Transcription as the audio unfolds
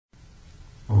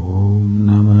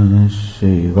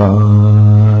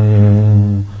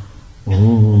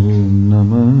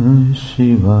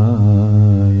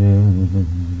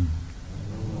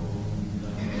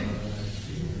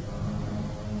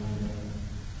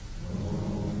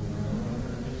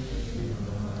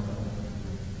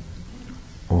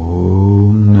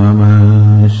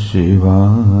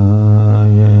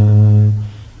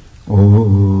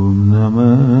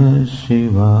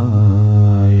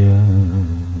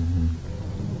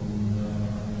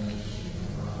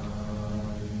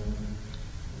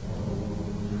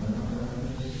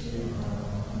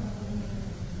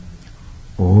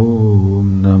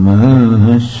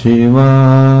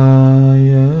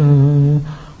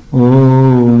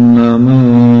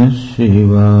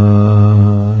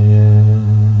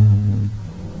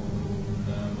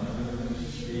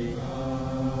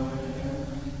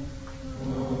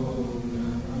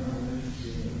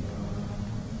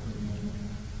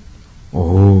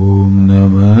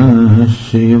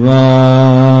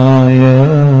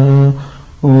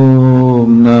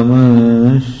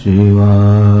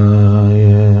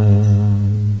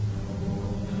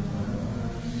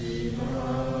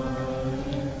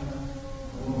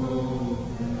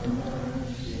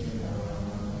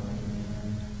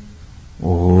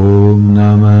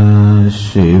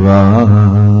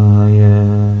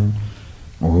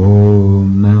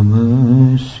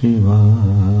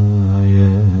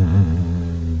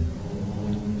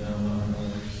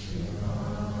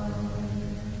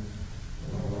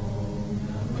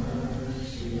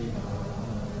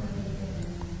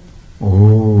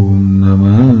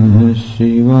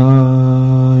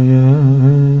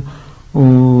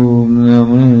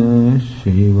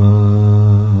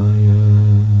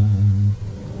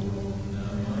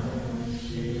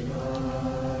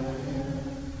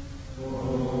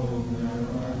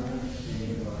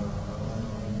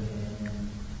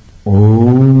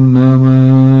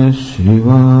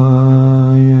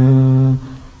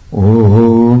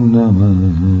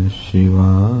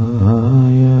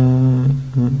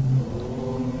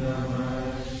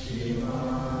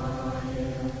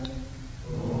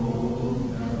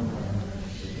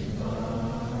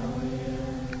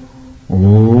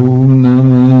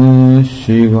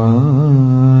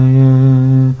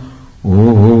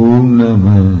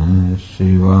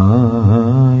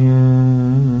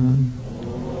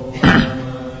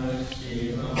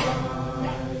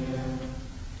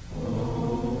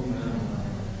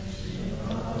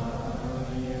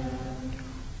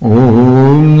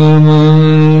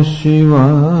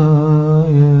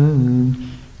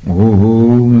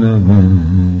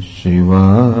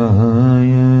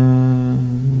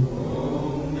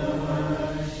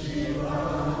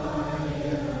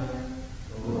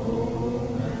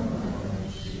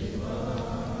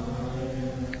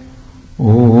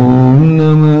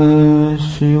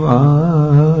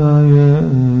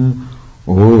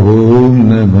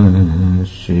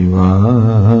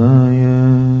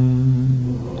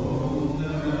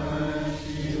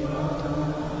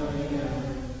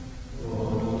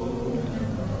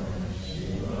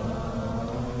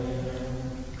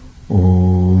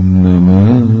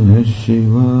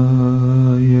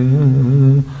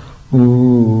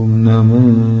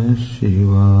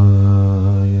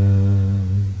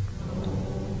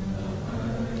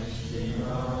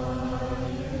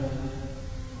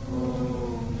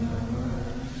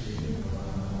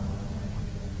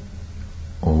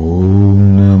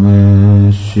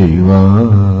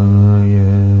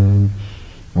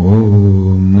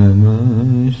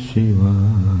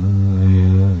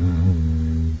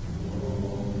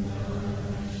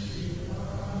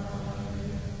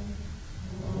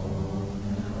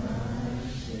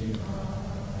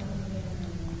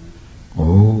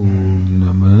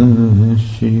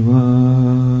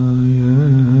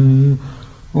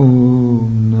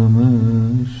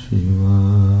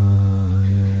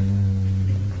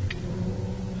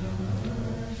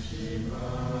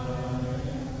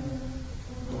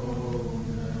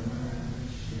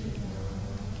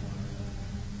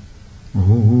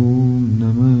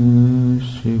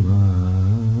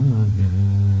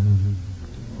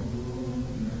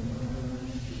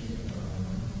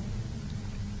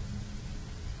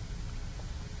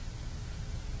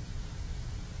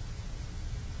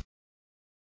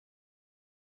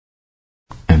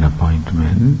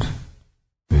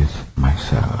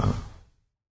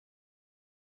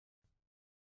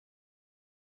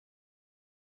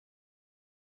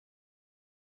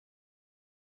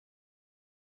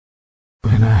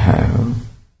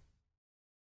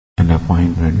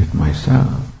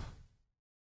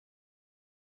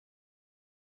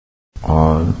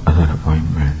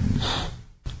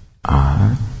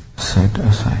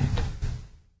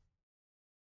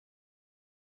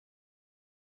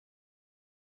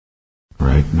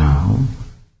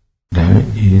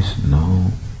is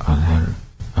no other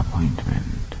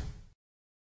appointment.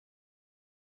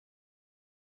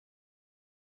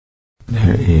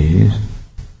 There is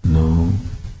no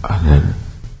other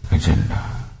agenda.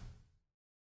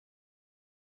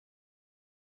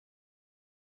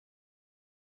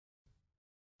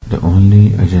 The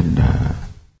only agenda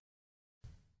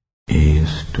is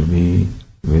to be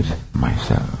with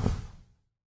myself.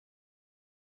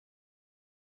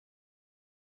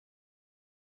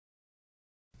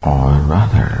 Or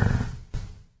rather,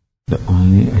 the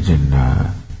only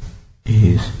agenda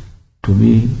is to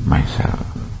be myself.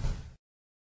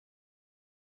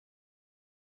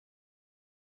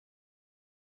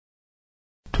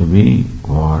 To be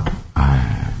what I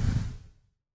am.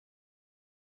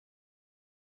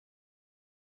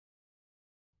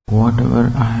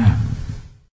 Whatever I am.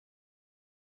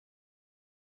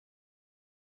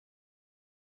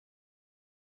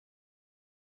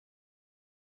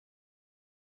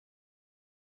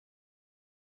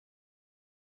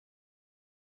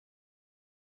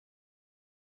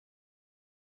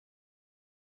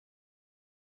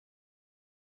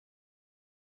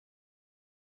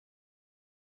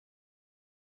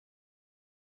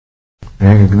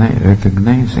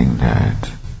 Recognizing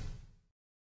that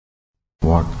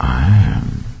what I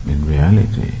am in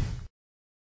reality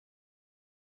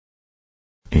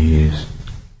is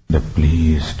the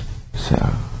pleased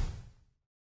self.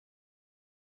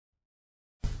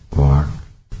 What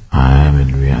I am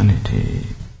in reality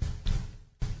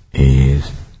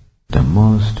is the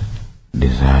most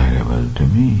desirable to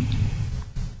me.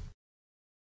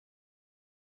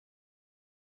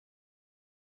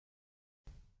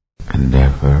 And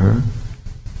therefore,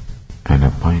 an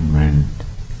appointment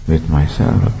with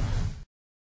myself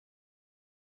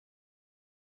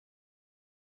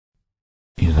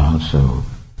is also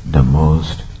the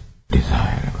most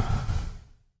desirable.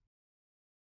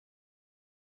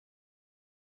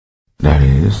 There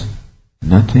is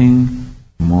nothing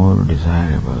more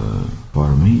desirable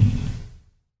for me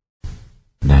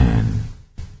than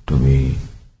to be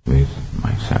with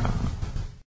myself.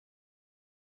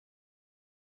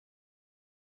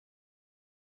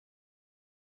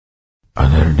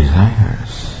 Other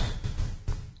desires,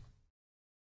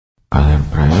 other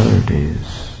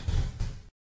priorities,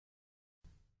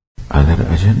 other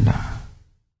agenda,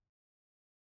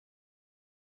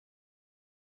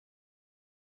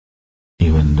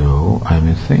 even though I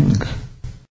may think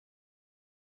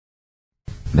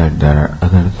that there are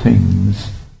other things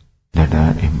that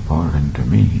are important to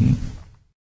me,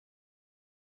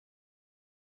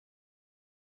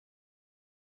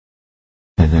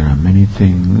 that there are many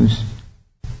things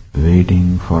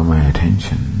waiting for my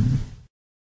attention,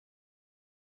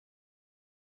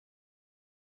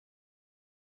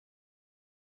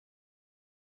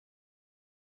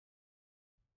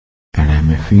 and I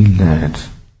may feel that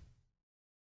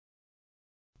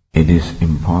it is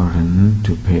important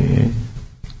to pay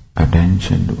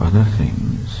attention to other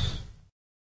things.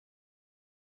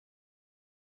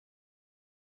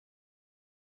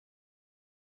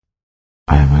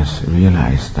 I must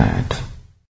realize that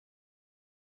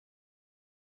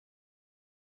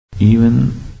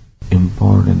even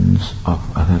importance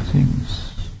of other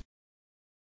things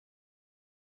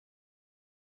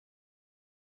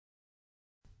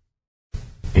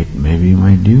it may be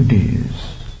my duties,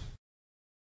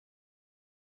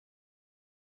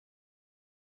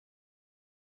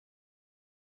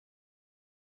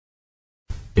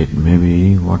 it may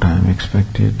be what I am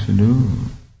expected to do.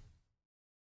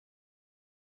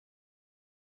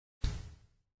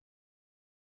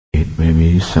 It may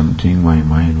be something my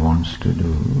mind wants to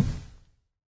do.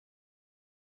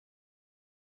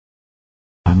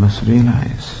 I must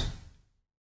realize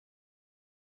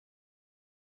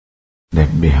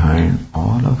that behind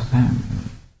all of them,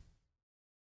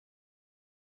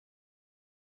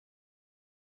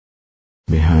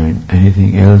 behind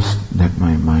anything else that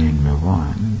my mind may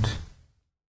want,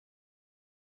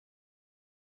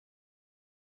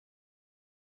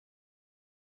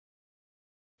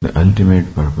 the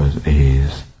ultimate purpose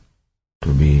is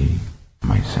to be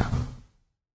myself.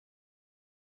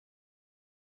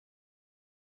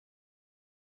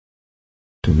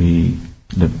 To be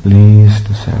the pleased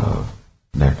self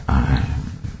that I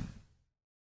am.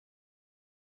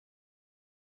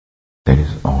 That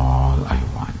is all I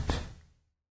want.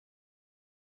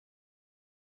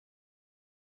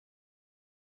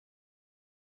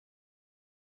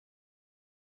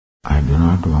 I do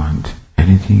not want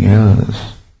anything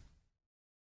else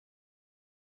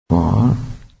for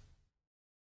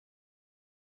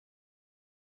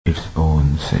its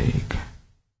own sake.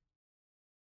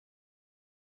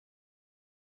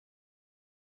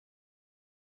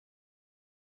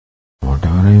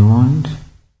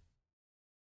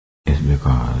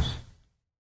 because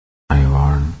I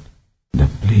want the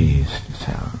pleased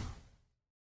self.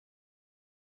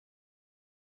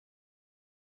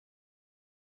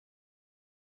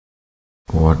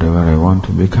 Whatever I want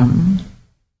to become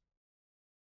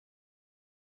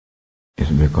is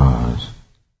because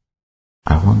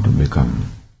I want to become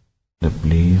the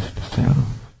pleased self.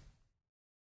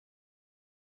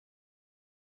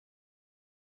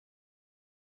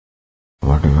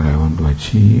 Whatever I want to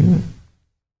achieve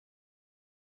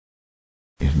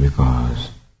is because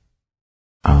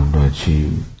I want to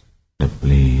achieve the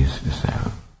pleased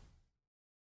self.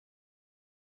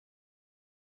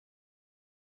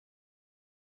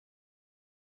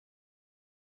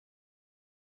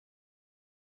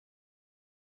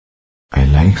 I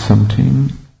like something,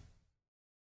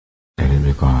 that is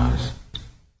because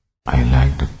I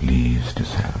like the pleased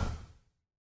self.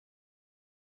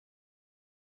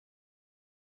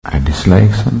 I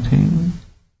dislike something,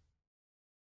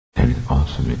 that is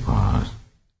also because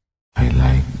I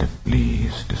like the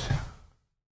pleased self.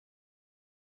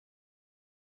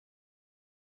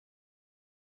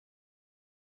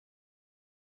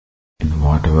 In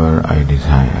whatever I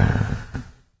desire,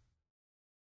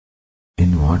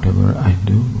 in whatever I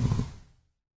do,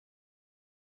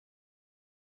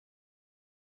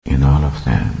 in all of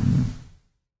them,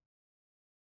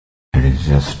 there is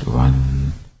just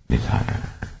one desire,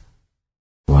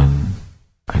 one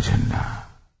agenda,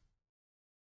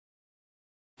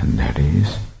 and that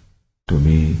is to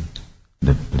be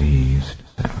the pleased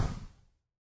self.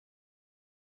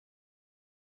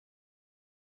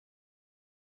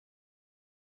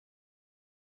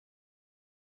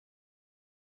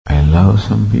 I love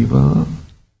some people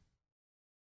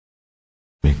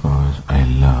because I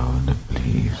love the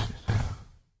pleased self.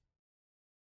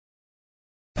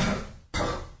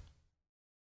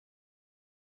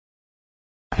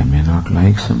 I may not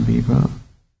like some people,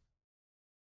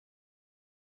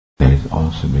 that is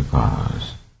also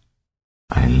because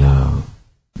I love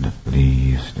the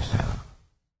pleased self.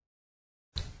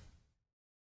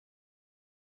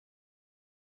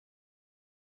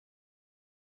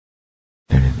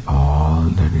 That is all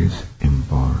that is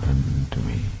important to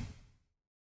me.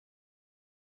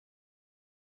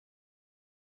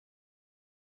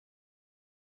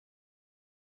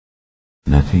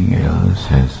 Nothing else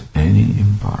has any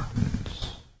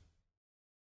importance.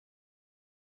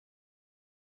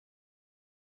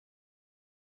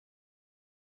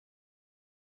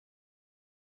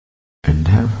 And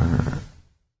therefore,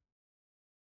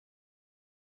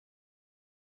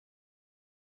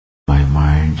 my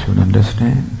mind should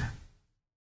understand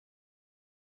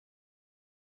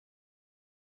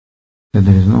that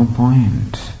there is no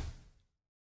point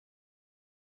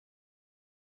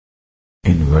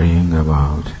in worrying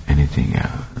about anything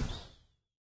else.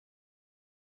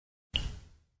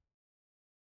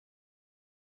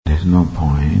 There is no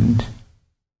point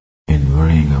in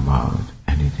worrying about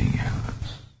anything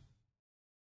else.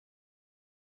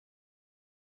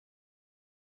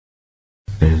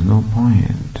 There is no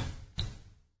point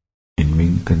in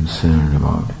being concerned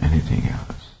about anything else.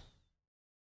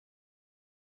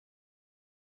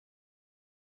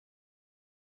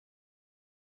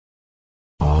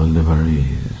 All the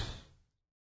worries,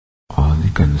 all the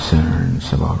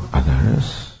concerns about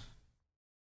others,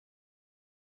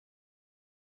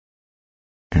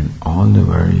 and all the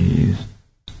worries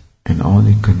and all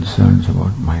the concerns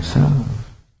about myself,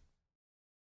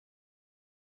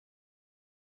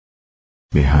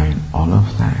 behind all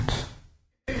of that,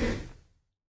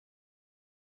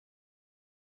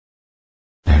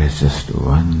 there is just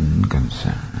one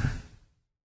concern,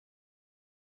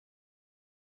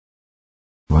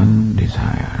 one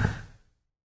desire,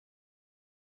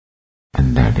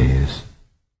 and that is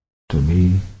to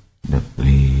be the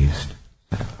pleased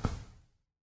self.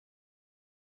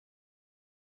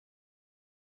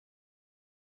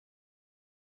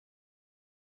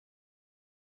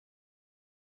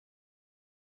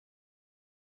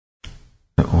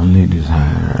 The only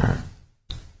desire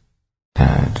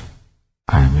that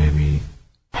I may be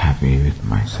happy with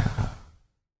myself.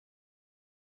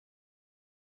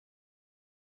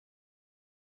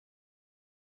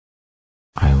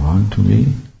 I want to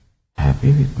be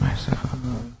happy with myself.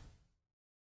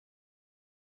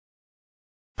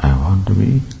 I want to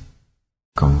be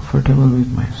comfortable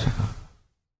with myself.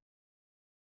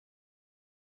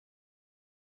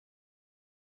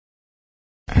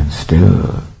 And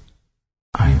still,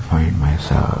 I find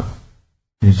myself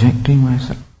rejecting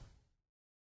myself.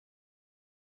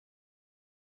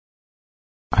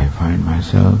 I find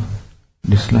myself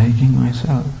disliking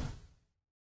myself.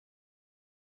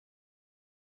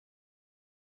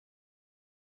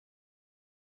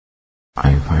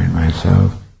 I find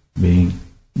myself being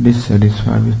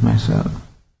dissatisfied with myself.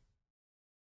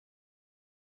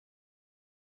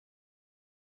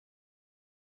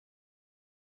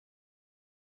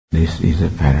 This is a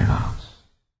paradox,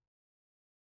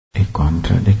 a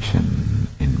contradiction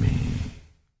in me.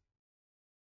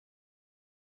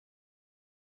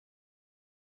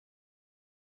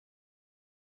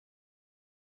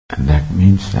 And that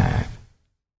means that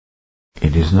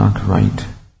it is not right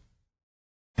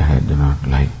that I do not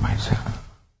like myself.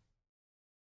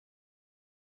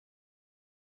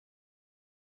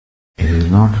 It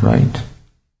is not right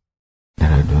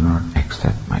that I do not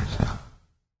accept myself.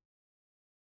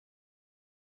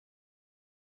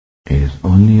 It is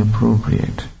only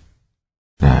appropriate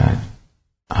that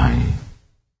I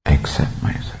accept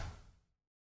myself,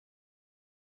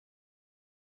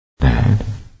 that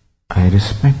I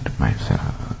respect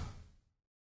myself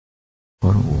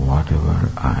for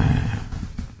whatever I am.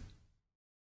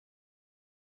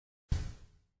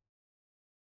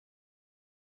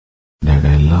 That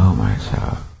I love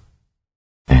myself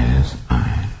as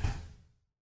I am.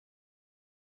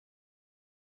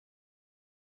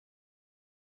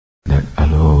 That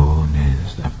alone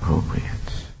is appropriate.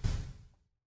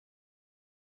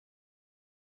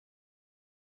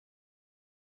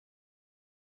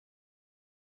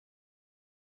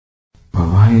 But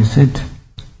why is it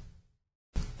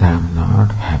that I'm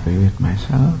not happy with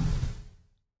myself?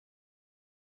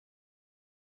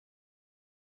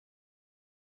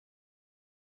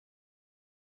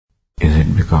 Is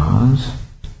it because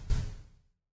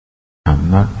I'm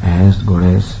not as good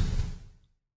as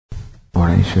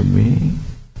what I should be?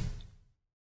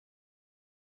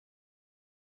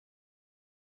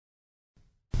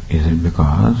 Is it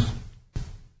because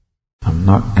I'm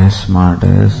not as smart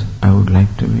as I would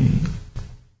like to be?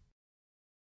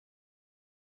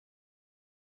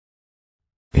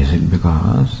 Is it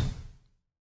because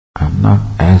I'm not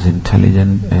as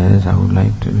intelligent as I would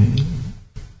like to be?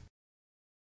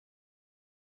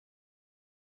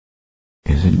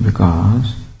 Is it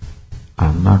because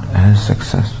I'm not as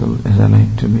successful as I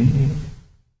like to be?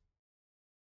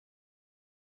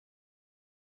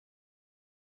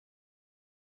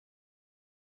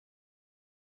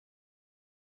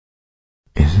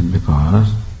 Is it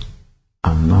because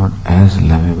I'm not as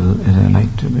lovable as I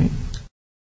like to be?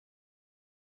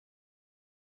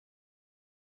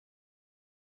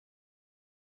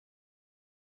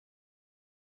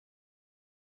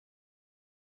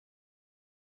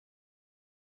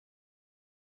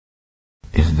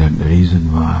 Is that the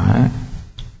reason why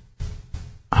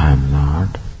I'm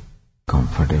not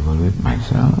comfortable with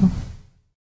myself?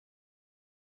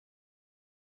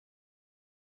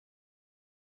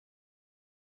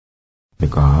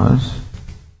 Because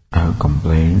I have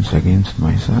complaints against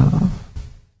myself?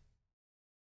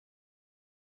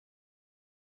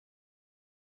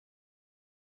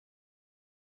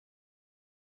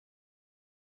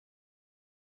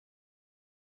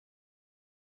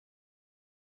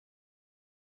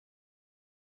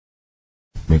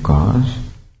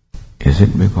 Is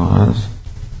it because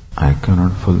I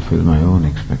cannot fulfill my own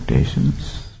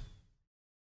expectations?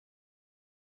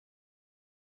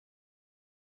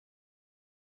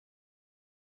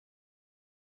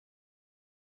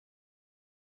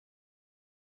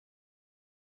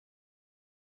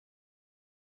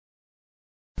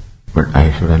 But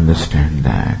I should understand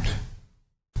that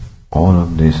all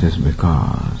of this is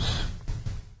because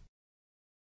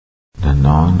the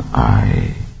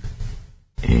non-I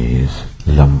is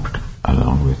lumped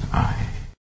along with I.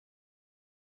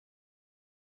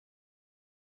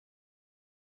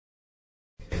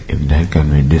 If there can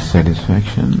be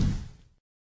dissatisfaction,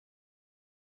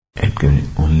 it can be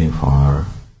only for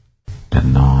the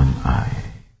non-I.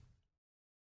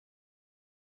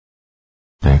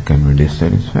 There can be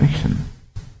dissatisfaction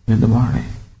with the body.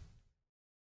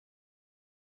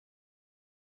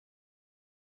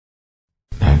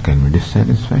 There can be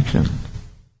dissatisfaction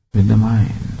with the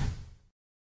mind.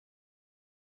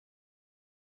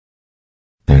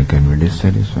 There can be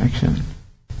dissatisfaction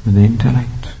with the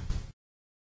intellect.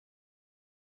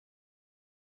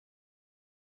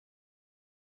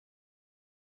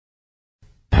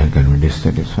 There can be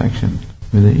dissatisfaction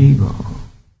with the ego.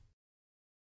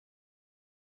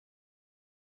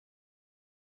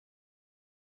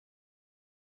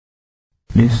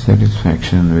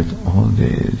 Dissatisfaction with all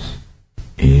this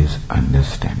is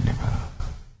understandable.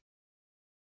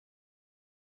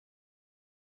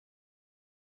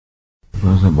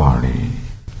 Because the body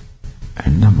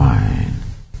and the mind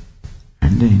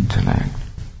and the intellect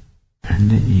and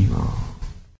the ego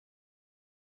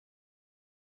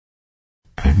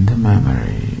and the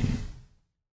memory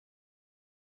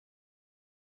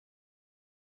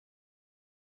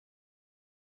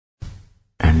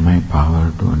and my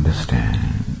power to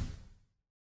understand,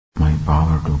 my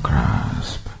power to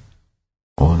grasp,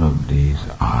 all of these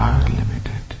are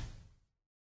limited.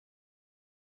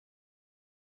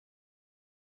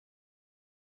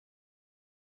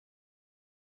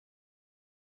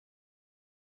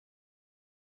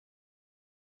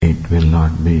 It will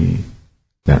not be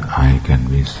that I can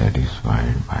be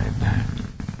satisfied by them.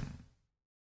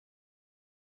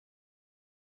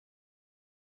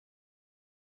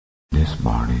 This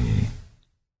body,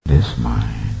 this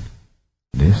mind,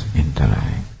 this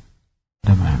intellect,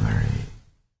 the memory,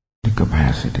 the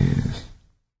capacities,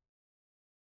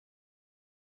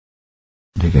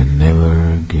 they can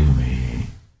never give me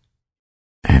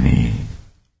any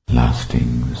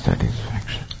lasting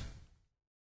satisfaction.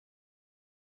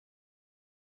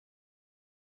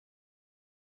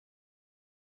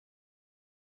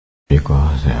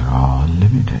 Because they are all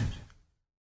limited.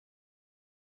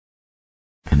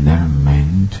 And they are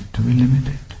meant to be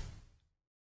limited.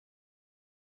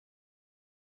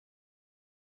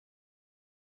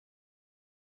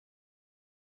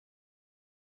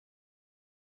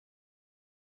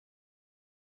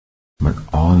 But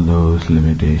all those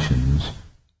limitations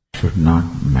should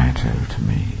not matter to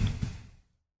me.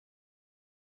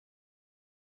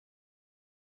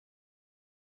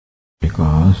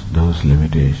 Because those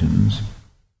limitations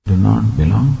do not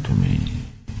belong to me.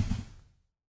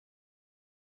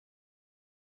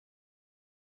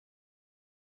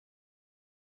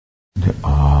 They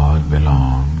all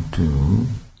belong to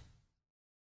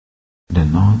the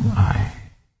non-I.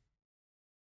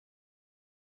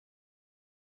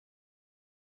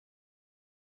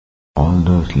 All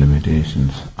those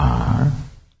limitations are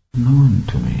known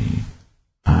to me.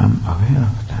 I am aware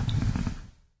of them.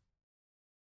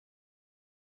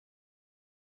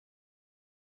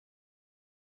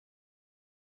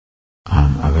 I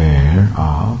am aware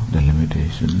of the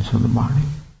limitations of the body.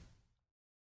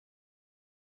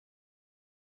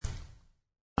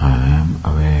 I am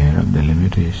aware of the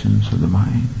limitations of the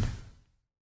mind.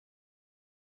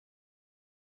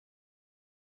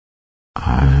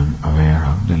 I am aware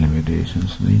of the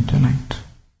limitations of the intellect.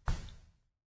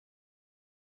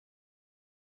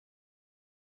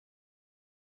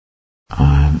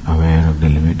 I am aware of the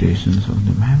limitations of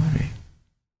the memory.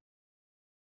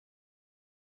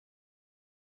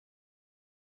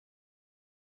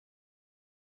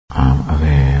 I am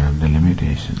aware of the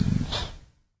limitations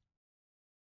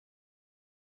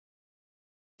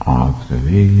of the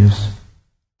various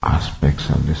aspects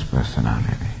of this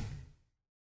personality.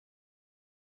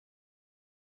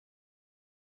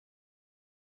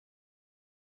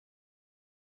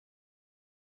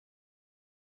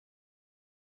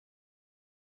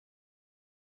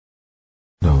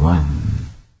 The one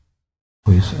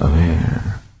who is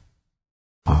aware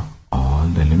of all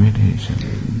the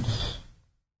limitations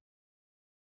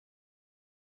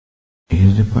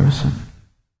is the person.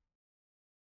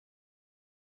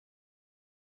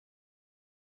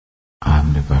 I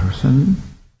am the person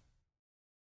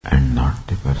and not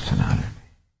the personality.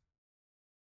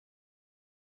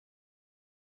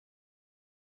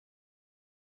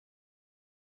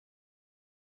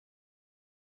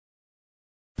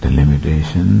 The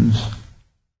limitations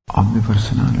of the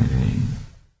personality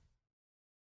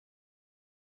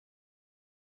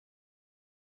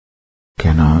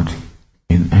cannot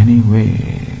in any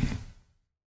way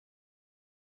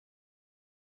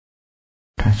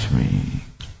touch me,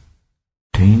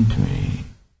 taint me,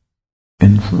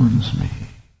 influence me,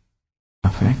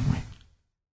 affect me.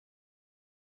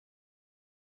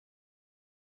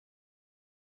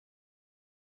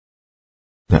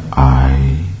 The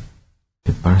I,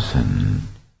 the person,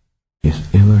 is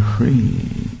ever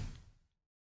free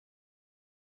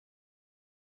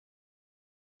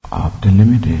of the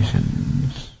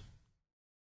limitations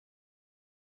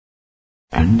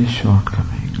and the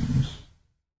shortcomings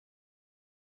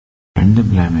and the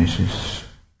blemishes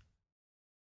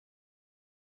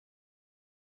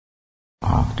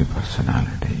of the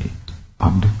personality,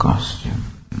 of the costume.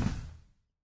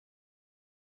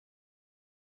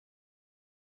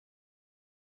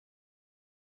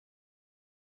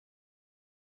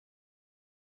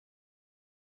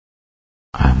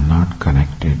 I am not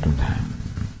connected to them.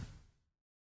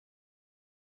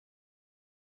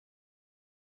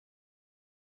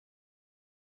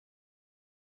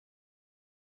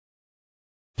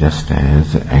 Just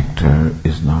as the actor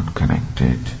is not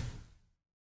connected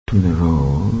to the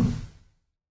role,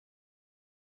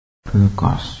 to the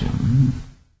costume,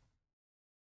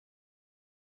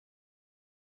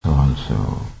 so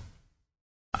also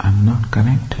I am not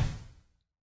connected.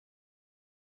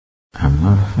 I am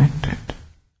not affected.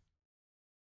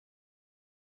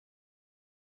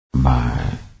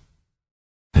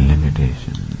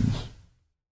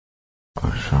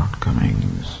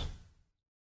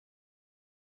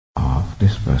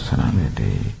 this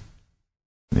personality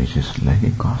which is like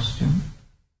a costume.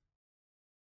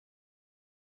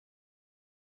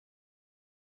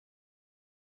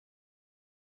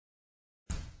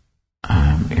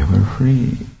 I am ever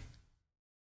free.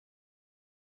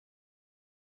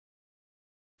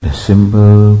 The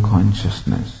simple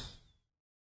consciousness,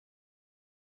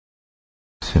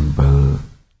 simple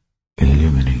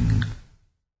illumining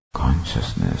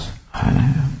consciousness I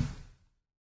am.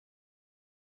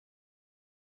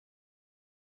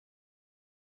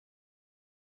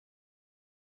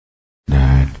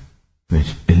 That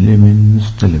which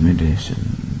illumines the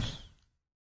limitations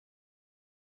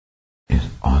is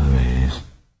always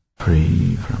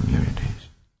free from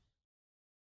limitation.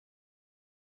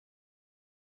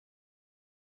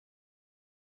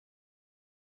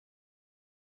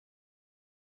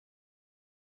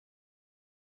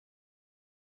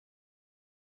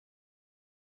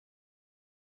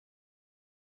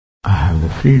 I have the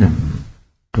freedom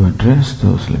to address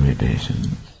those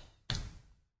limitations.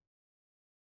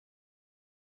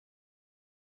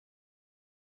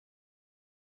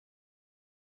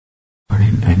 But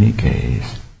in any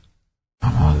case,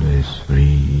 I'm always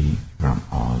free from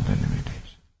all the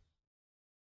limitations.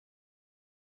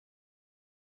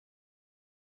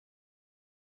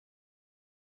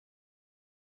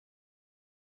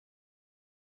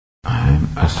 I am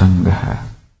asangha,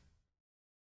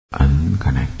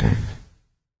 unconnected,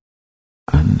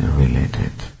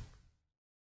 unrelated.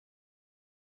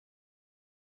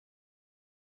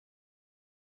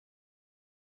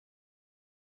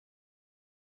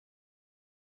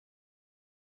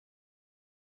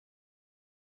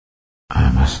 I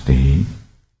am asti,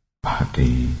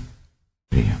 bhati,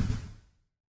 priyam.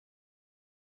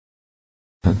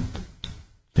 Sat,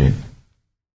 chit,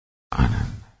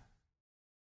 anand.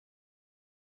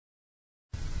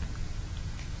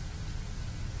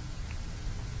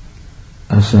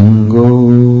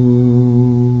 Asangoham,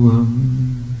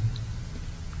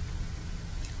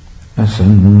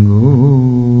 asangoham,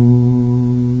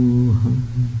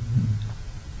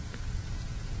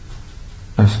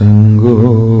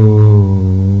 asangoham,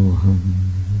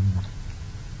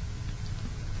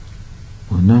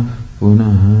 punah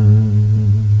punah,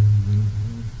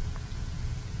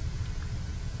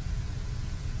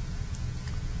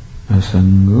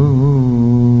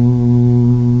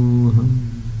 asangoham,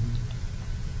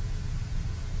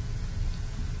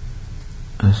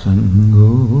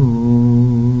 asangoham,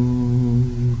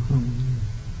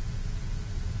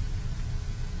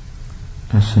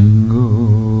 asangoham,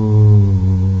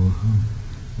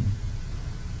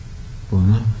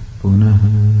 punah punah,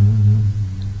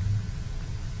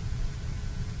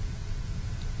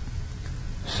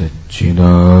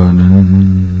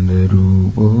 Satchidananda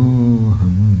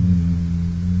Rupoham,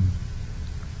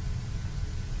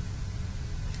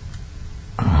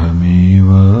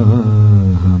 Ahameva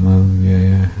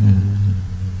Hamavyaya,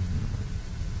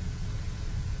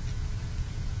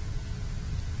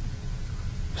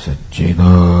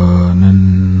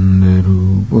 Satchidananda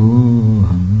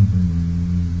Rupoham,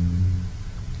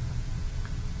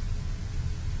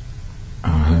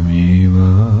 Ahameva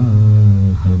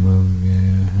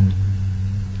Hamavyaya,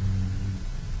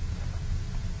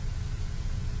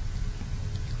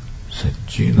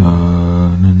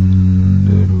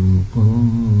 Satchidananda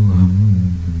Rupoham,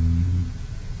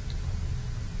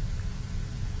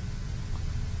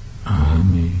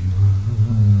 Ahameva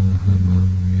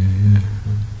Hamavyaya.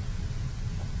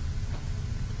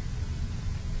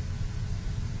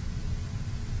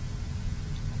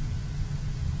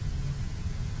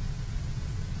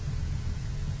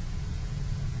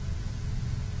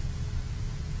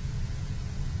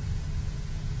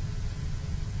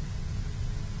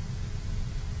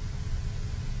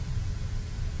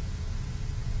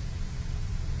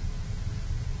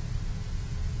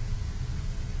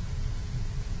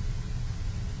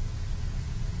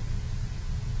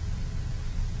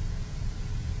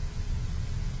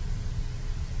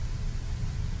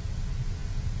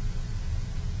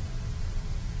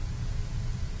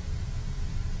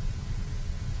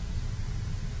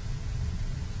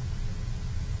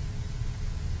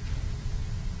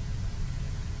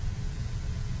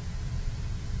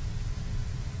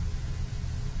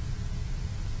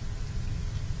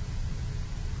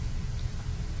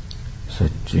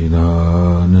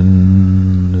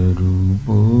 Satchidananda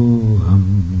Rupoham,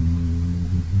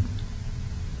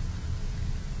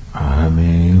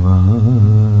 Ahameva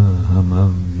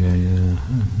Hamavyaya,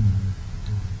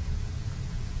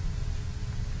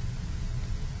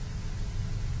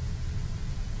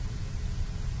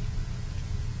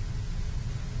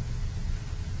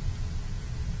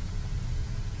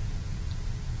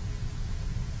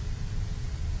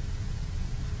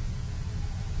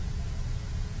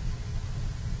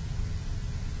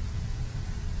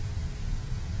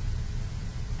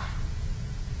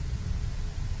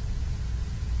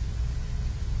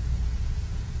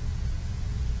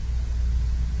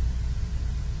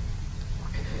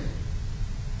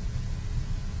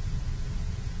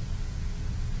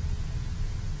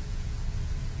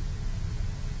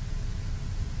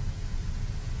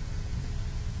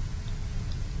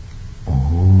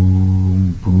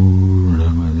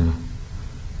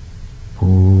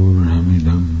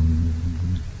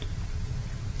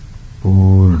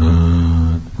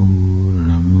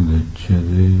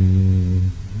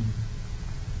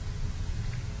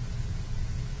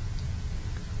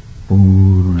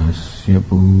 tasya